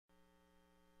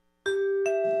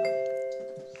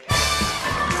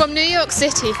From New York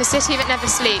City, for City That Never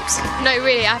Sleeps. No,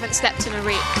 really, I haven't slept in a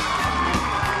week.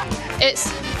 It's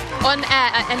On Air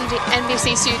at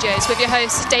NBC Studios with your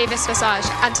host, Davis Visage,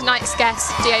 and tonight's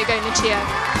guest, Diego Nuccio.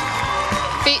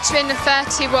 Featuring the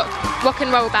 30 rock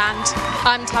and roll band,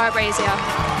 I'm Tara Brazier.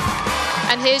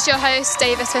 And here's your host,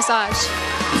 Davis Visage.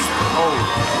 Oh.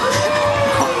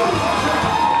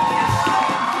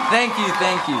 Thank you.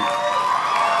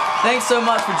 Thanks so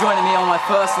much for joining me on my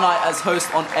first night as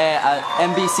host on air at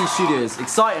NBC Studios.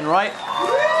 Exciting, right?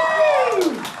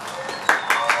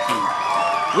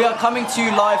 We are coming to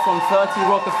you live from 30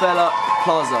 Rockefeller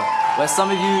Plaza, where some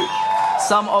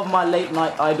of my late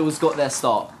night idols got their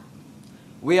start.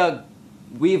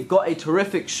 We've got a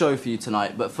terrific show for you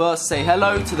tonight, but first say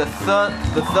hello to the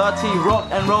 30 Rock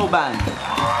and Roll Band.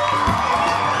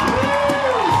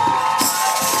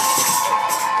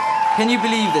 Can you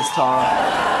believe this,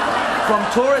 Tara? From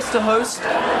tourist to host of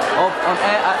On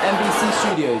Air at NBC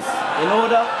Studios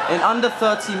in under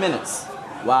 30 minutes.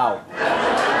 Wow.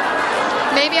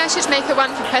 Maybe I should make a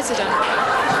run for president.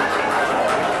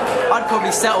 I'd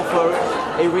probably settle for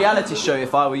a reality show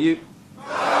if I were you.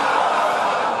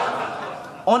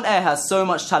 On Air has so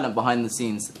much talent behind the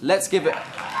scenes. Let's give it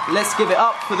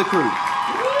up for the crew.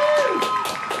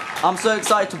 I'm so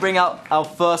excited to bring out our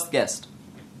first guest.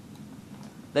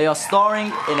 They are starring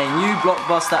in a new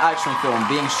blockbuster action film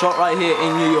being shot right here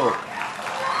in New York.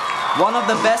 One of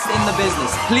the best in the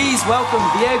business. Please welcome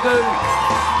Diego.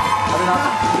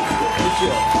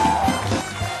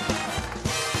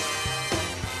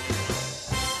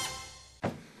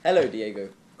 Hello, Diego.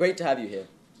 Great to have you here.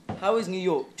 How is New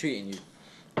York treating you?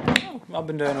 Oh, I've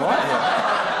been doing alright here.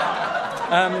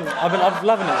 I've been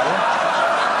loving it here.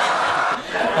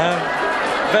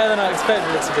 Better than I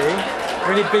expected it to be.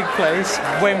 Really big place,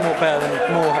 way more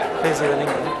busy than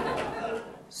England.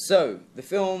 So, the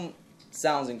film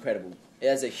sounds incredible. It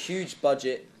has a huge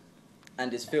budget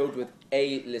and is filled with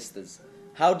A-listers.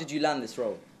 How did you land this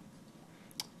role?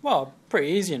 Well, pretty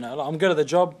easy, you know. Like, I'm good at the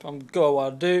job. I'm good at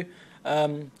what I do.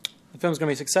 The film's going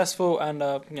to be successful, and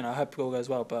I hope it all goes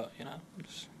well. But I'm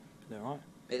just doing alright.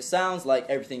 It sounds like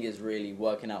everything is really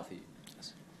working out for you.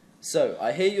 Yes. So,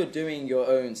 I hear you're doing your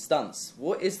own stunts.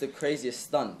 What is the craziest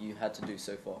stunt you had to do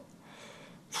so far?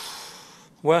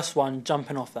 Worst one,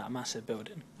 jumping off that massive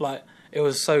building. Like, it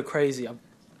was so crazy.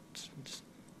 Just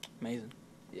amazing.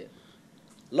 Yeah.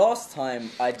 Last time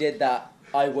I did that,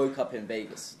 I woke up in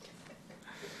Vegas.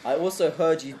 I also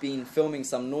heard you've been filming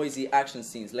some noisy action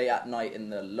scenes late at night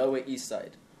in the Lower East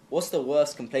Side. What's the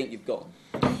worst complaint you've gotten?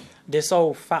 This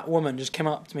old fat woman just came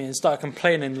up to me and started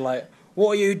complaining, like,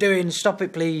 "What are you doing? Stop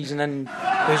it, please!" And then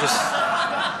it was just...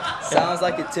 Sounds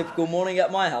like a typical morning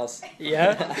at my house.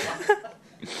 Yeah.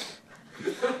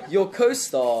 Your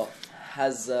co-star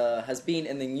has been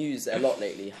in the news a lot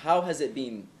lately. How has it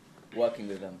been working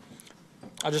with them?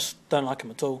 I just don't like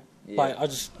him at all. Yeah.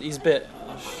 Like, he's a bit...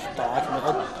 I just don't like him.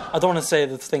 I don't want to say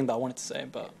the thing that I wanted to say,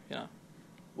 but,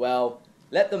 Well,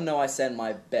 let them know I send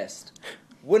my best.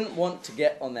 Wouldn't want to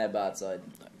get on their bad side.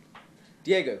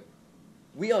 Diego,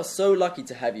 we are so lucky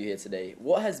to have you here today.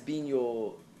 What has been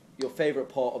your favourite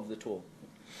part of the tour?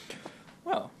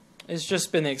 Well, it's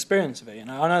just been the experience of it,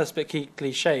 I know it's a bit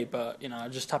cliche, but,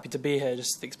 I'm just happy to be here.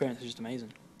 Just the experience is just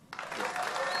amazing. Yeah.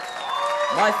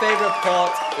 My favourite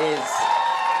part is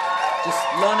just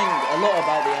learning a lot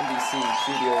about the NBC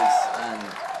Studios and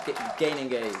gaining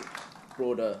a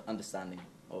broader understanding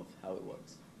of how it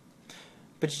works.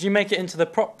 But did you make it into the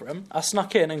prop room? I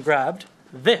snuck in and grabbed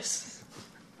this.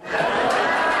 I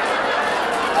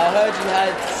heard you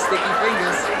had sticky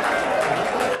fingers.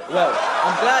 Well,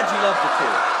 I'm glad you loved the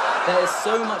tour. There is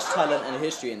so much talent and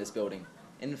history in this building.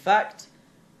 In fact,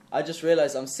 I just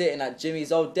realised I'm sitting at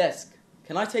Jimmy's old desk.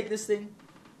 Can I take this thing?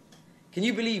 Can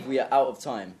you believe we are out of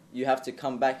time? You have to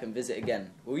come back and visit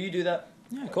again. Will you do that?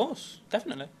 Yeah, of course.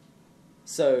 Definitely.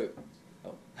 So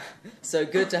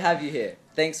good to have you here.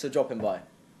 Thanks for dropping by.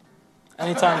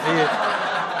 Anytime for you.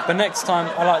 But next time,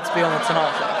 I like to be on the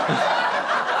Tonight Show.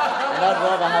 And I'd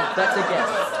rather have better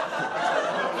guests.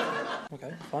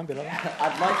 Okay, fine, be like that.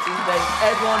 I'd like to thank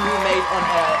everyone who made On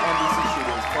Air at NBC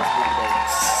Studios possible today.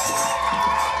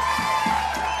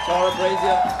 Tara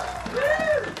Brazier,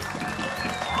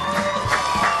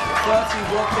 the 30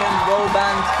 Rock and Roll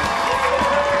Band,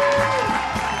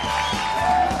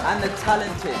 and the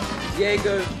talented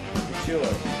Diego Nuccio.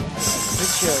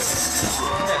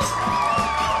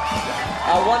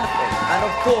 Our wonderful, and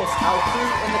of course, our crew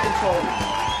in the control room.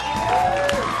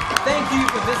 Thank you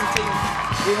for visiting.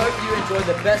 We hope you enjoy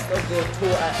the best of the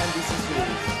tour at NBC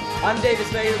Studios. I'm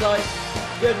Davis Bailey.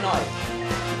 Good night.